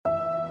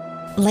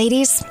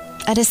Ladies,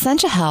 at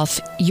Essentia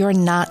Health, you're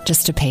not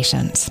just a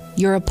patient.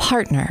 You're a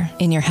partner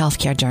in your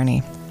healthcare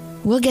journey.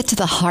 We'll get to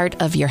the heart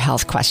of your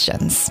health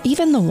questions,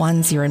 even the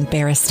ones you're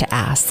embarrassed to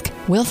ask.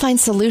 We'll find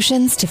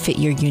solutions to fit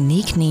your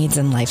unique needs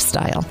and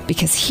lifestyle,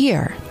 because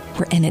here,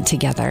 we're in it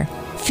together.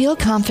 Feel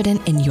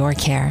confident in your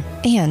care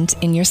and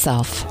in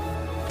yourself.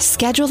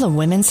 Schedule a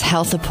women's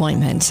health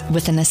appointment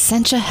with an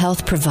Essentia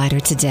Health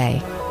provider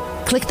today.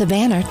 Click the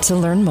banner to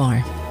learn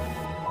more.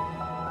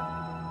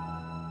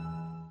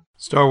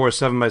 Star Wars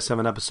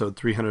 7x7 episode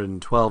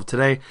 312.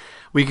 Today,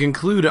 we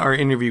conclude our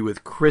interview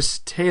with Chris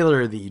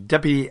Taylor, the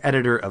deputy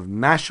editor of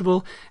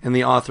Mashable and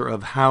the author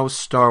of How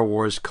Star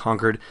Wars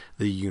Conquered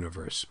the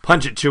Universe.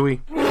 Punch it,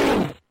 Chewie.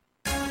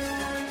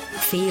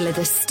 Feel a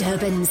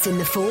disturbance in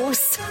the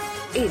Force?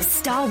 It's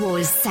Star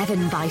Wars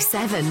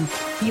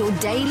 7x7, your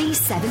daily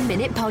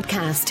 7-minute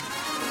podcast.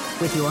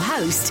 With your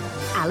host,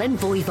 Alan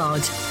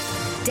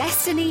Voivod.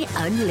 Destiny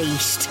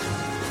Unleashed.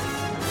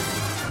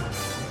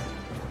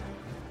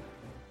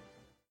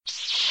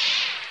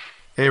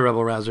 Hey,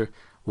 Rebel Rouser.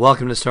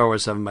 Welcome to Star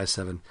Wars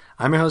 7x7.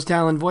 I'm your host,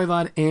 Alan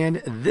Voivod,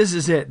 and this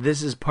is it.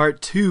 This is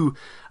part 2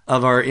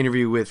 of our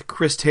interview with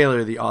Chris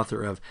Taylor, the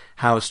author of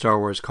How Star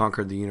Wars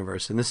Conquered the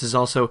Universe. And this is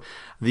also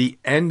the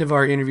end of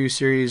our interview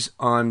series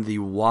on the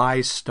why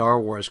Star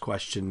Wars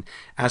question,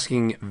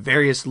 asking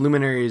various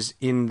luminaries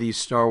in the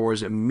Star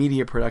Wars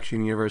media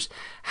production universe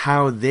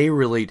how they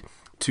relate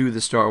to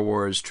the Star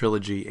Wars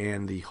trilogy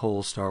and the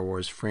whole Star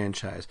Wars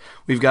franchise.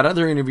 We've got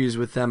other interviews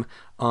with them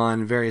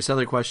on various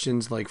other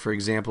questions, like, for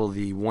example,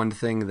 the one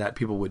thing that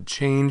people would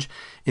change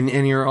in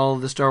any or all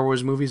of the Star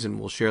Wars movies, and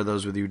we'll share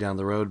those with you down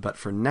the road. But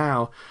for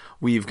now,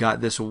 we've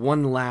got this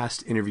one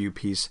last interview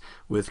piece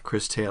with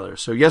Chris Taylor.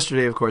 So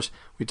yesterday, of course,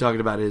 we talked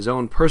about his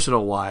own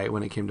personal why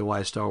when it came to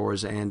why Star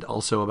Wars, and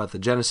also about the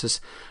genesis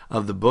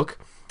of the book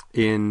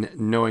in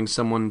knowing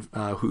someone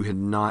who had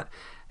not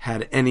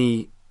had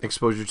any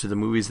exposure to the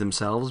movies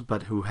themselves,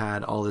 but who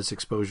had all this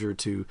exposure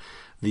to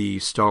the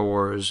Star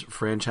Wars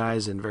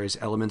franchise and various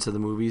elements of the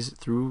movies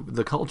through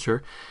the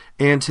culture.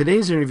 And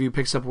today's interview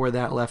picks up where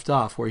that left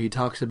off, where he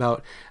talks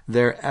about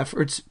their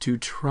efforts to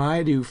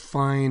try to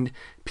find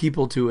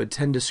people to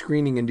attend a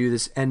screening and do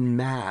this en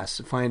masse,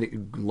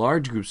 find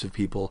large groups of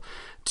people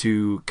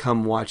to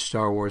come watch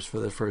Star Wars for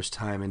the first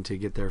time and to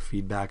get their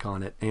feedback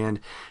on it. And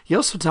he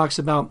also talks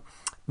about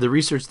the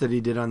research that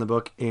he did on the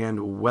book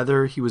and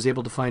whether he was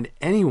able to find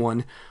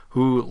anyone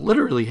who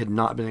literally had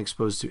not been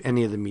exposed to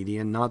any of the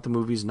media, not the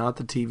movies, not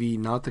the TV,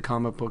 not the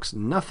comic books,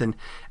 nothing,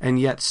 and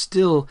yet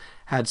still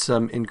had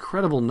some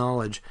incredible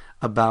knowledge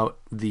about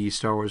the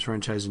Star Wars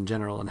franchise in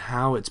general and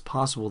how it's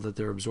possible that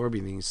they're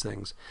absorbing these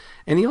things.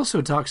 And he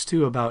also talks,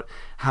 too, about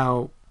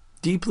how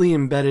deeply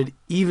embedded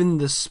even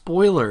the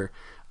spoiler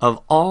of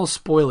all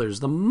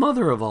spoilers, the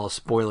mother of all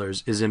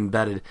spoilers, is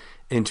embedded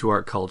into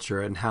our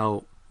culture, and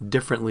how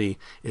differently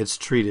it's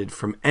treated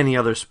from any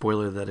other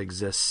spoiler that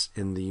exists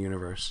in the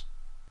universe.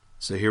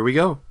 So here we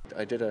go.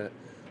 I did a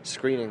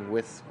screening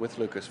with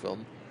Lucasfilm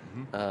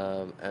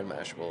and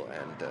Mashable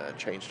and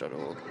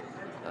Change.org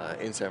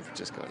in San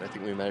Francisco, and I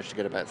think we managed to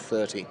get about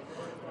 30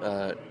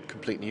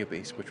 complete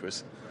newbies, which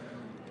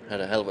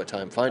had a hell of a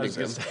time finding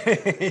them.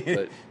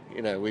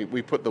 But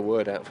we put the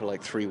word out for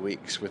like 3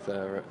 weeks with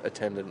our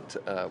attendant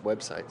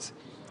websites.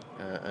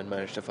 And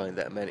managed to find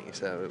that many.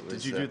 So it was.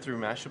 Did you do it through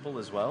Mashable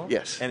as well?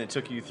 Yes. And it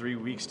took you 3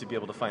 weeks to be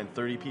able to find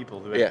 30 people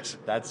who had, yes.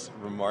 That's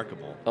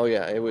remarkable. Oh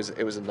yeah, it was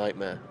a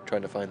nightmare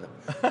trying to find them.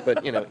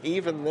 But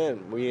even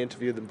then we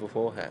interviewed them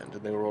beforehand,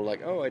 and they were all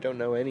like, "Oh, I don't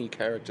know any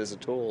characters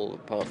at all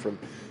apart from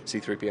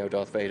C-3PO,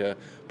 Darth Vader,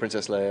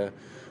 Princess Leia,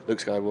 Luke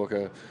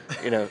Skywalker,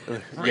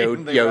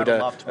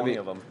 Yoda." 20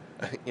 of them.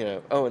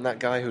 Oh, and that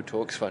guy who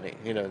talks funny.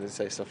 They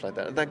say stuff like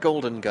that. And that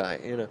golden guy.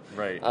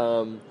 Right.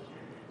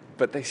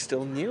 But they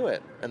still knew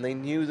it, and they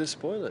knew the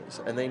spoilers,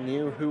 and they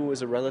knew who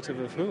was a relative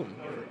of whom.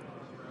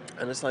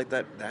 And it's like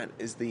that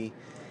is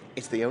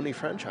it's the only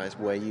franchise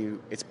where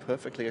it's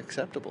perfectly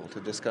acceptable to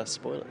discuss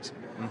spoilers.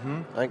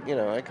 Mm-hmm.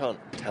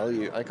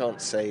 I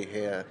can't say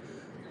here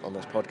on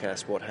this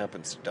podcast what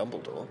happens to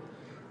Dumbledore,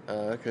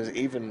 because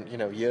even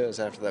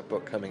years after that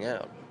book coming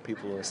out,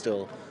 people will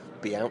still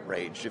be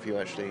outraged if you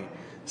actually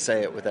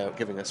say it without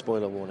giving a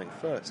spoiler warning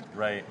first.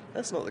 Right.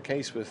 That's not the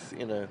case with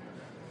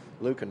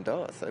Luke and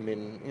Darth. I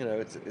mean,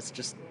 it's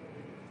just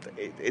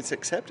it's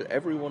accepted.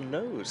 Everyone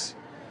knows.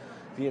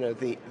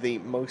 The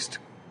most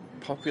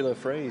popular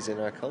phrase in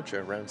our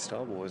culture around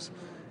Star Wars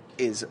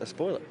is a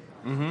spoiler.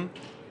 Mm-hmm.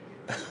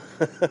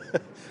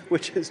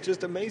 Which is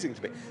just amazing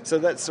to me. So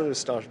that sort of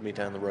started me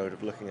down the road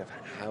of looking at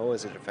how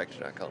has it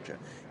affected our culture.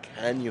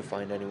 Can you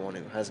find anyone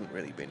who hasn't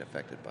really been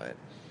affected by it?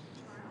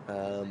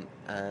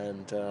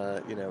 And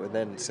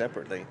then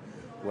separately,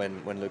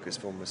 when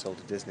Lucasfilm was sold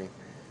to Disney,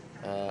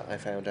 I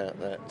found out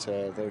that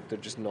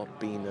there'd just not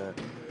been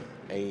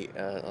I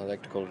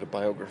like to call it a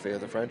biography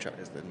of the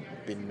franchise.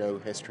 There'd been no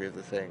history of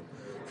the thing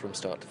from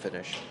start to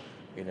finish,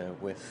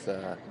 with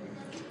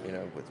looking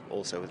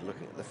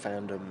at the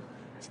fandom.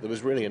 So there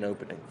was really an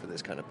opening for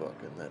this kind of book,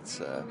 and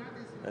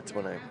that's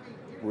when I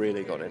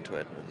really got into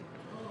it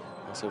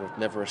sort of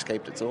never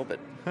escaped its orbit.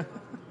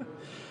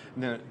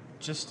 Now,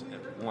 just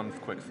one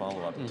quick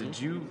follow-up. Mm-hmm. Did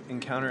you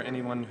encounter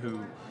anyone who,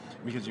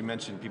 because you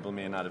mentioned people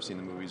may not have seen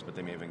the movies, but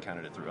they may have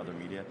encountered it through other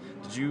media,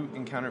 did you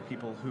encounter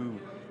people who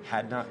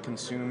had not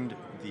consumed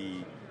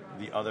the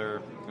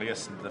other, I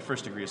guess, the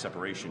first degree of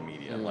separation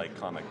media, like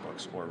comic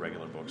books or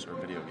regular books or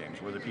video games?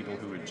 Were there people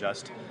who had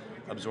just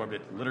absorbed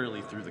it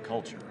literally through the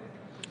culture?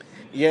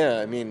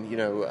 Yeah, I mean,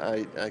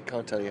 I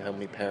can't tell you how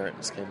many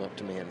parents came up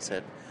to me and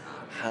said,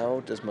 how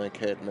does my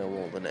kid know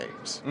all the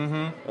names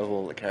of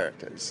all the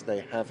characters?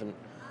 They haven't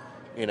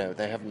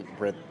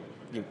read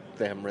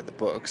the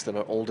books. They're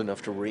not old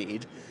enough to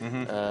read.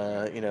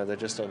 They're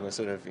just on the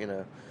sort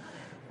of,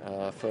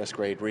 first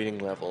grade reading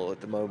level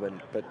at the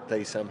moment, but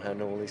they somehow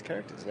know all these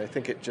characters. And I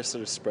think it just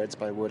sort of spreads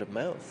by word of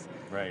mouth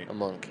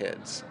among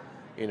kids.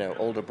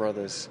 Older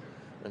brothers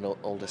and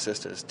older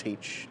sisters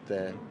teach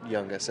their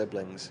younger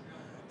siblings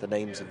the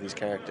names of these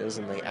characters,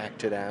 and they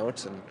act it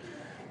out, and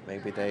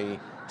maybe they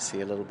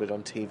see a little bit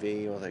on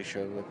TV, or they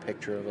show them a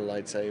picture of a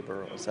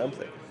lightsaber or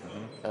something.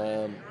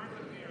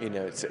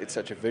 It's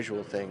such a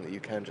visual thing that you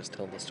can just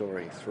tell the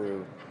story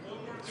through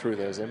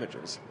those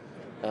images.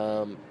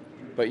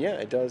 But yeah,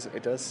 it does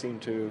seem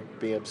to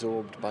be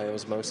absorbed by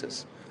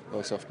osmosis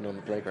most often on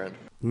the playground.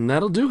 And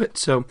that'll do it.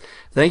 So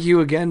thank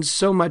you again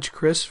so much,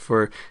 Chris,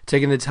 for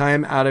taking the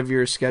time out of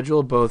your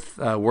schedule, both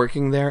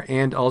working there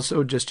and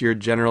also just your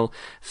general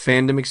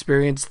fandom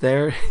experience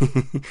there.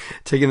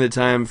 Taking the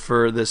time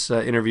for this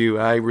interview,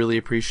 I really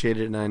appreciate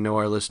it, and I know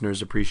our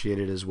listeners appreciate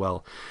it as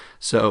well.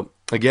 So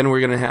again, we're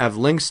going to have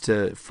links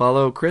to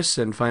follow Chris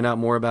and find out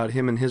more about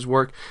him and his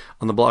work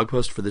on the blog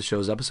post for this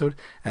show's episode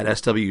at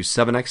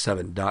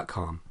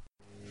sw7x7.com.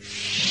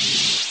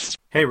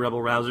 Hey, Rebel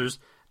Rousers.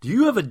 Do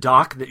you have a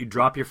dock that you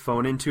drop your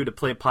phone into to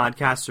play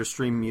podcasts or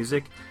stream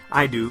music?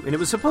 I do, and it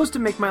was supposed to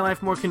make my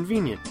life more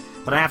convenient,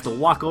 but I have to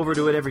walk over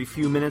to it every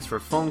few minutes for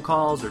phone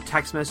calls or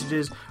text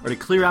messages, or to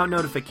clear out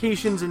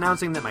notifications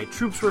announcing that my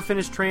troops were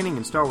finished training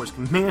in Star Wars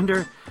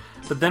Commander.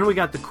 But then we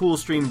got the Cool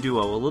Stream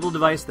Duo, a little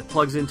device that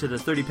plugs into the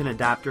 30-pin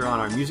adapter on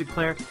our music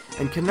player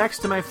and connects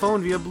to my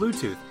phone via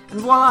Bluetooth.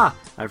 And voila!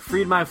 I've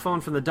freed my phone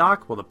from the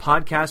dock while the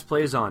podcast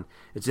plays on.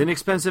 It's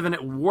inexpensive and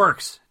it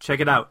works. Check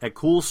it out at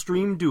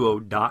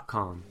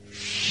CoolStreamDuo.com.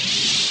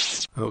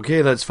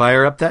 Okay, let's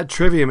fire up that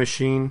trivia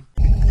machine.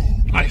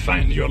 I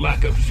find your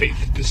lack of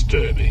faith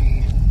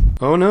disturbing.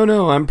 Oh,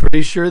 no, I'm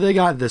pretty sure they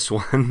got this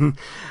one.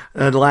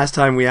 The last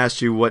time we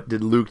asked you what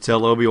did Luke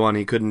tell Obi-Wan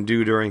he couldn't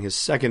do during his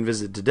second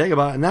visit to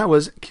Dagobah, and that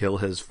was kill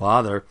his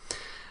father.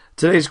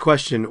 Today's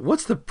question,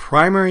 what's the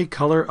primary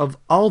color of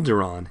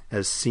Alderaan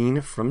as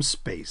seen from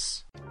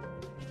space?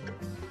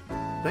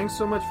 Thanks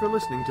so much for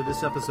listening to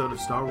this episode of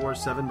Star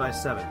Wars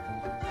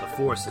 7x7. The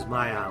Force is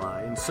my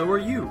ally, and so are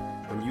you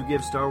when you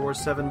give Star Wars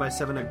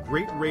 7x7 a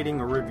great rating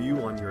or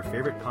review on your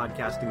favorite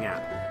podcasting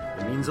app.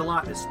 It means a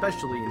lot,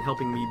 especially in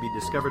helping me be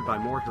discovered by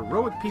more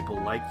heroic people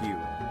like you.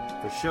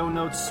 For show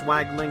notes,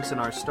 swag links, and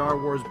our Star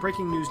Wars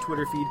breaking news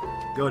Twitter feed,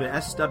 go to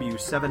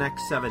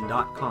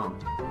sw7x7.com.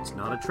 It's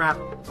not a trap,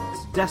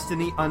 it's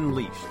Destiny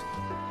Unleashed.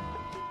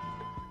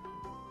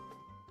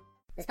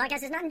 This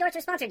podcast is not endorsed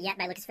or sponsored yet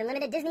by Lucasfilm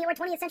Limited, Disney, or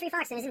 20th Century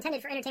Fox and is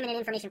intended for entertainment and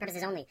information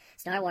purposes only.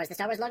 Star Wars, the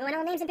Star Wars logo, and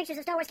all names and pictures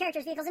of Star Wars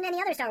characters, vehicles, and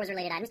any other Star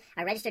Wars-related items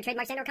are registered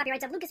trademarks and/or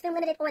copyrights of Lucasfilm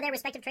Limited or their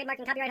respective trademark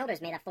and copyright holders.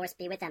 May the Force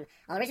be with them.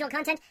 All original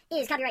content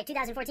is copyright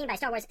 2014 by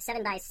Star Wars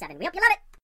 7x7. We hope you love it!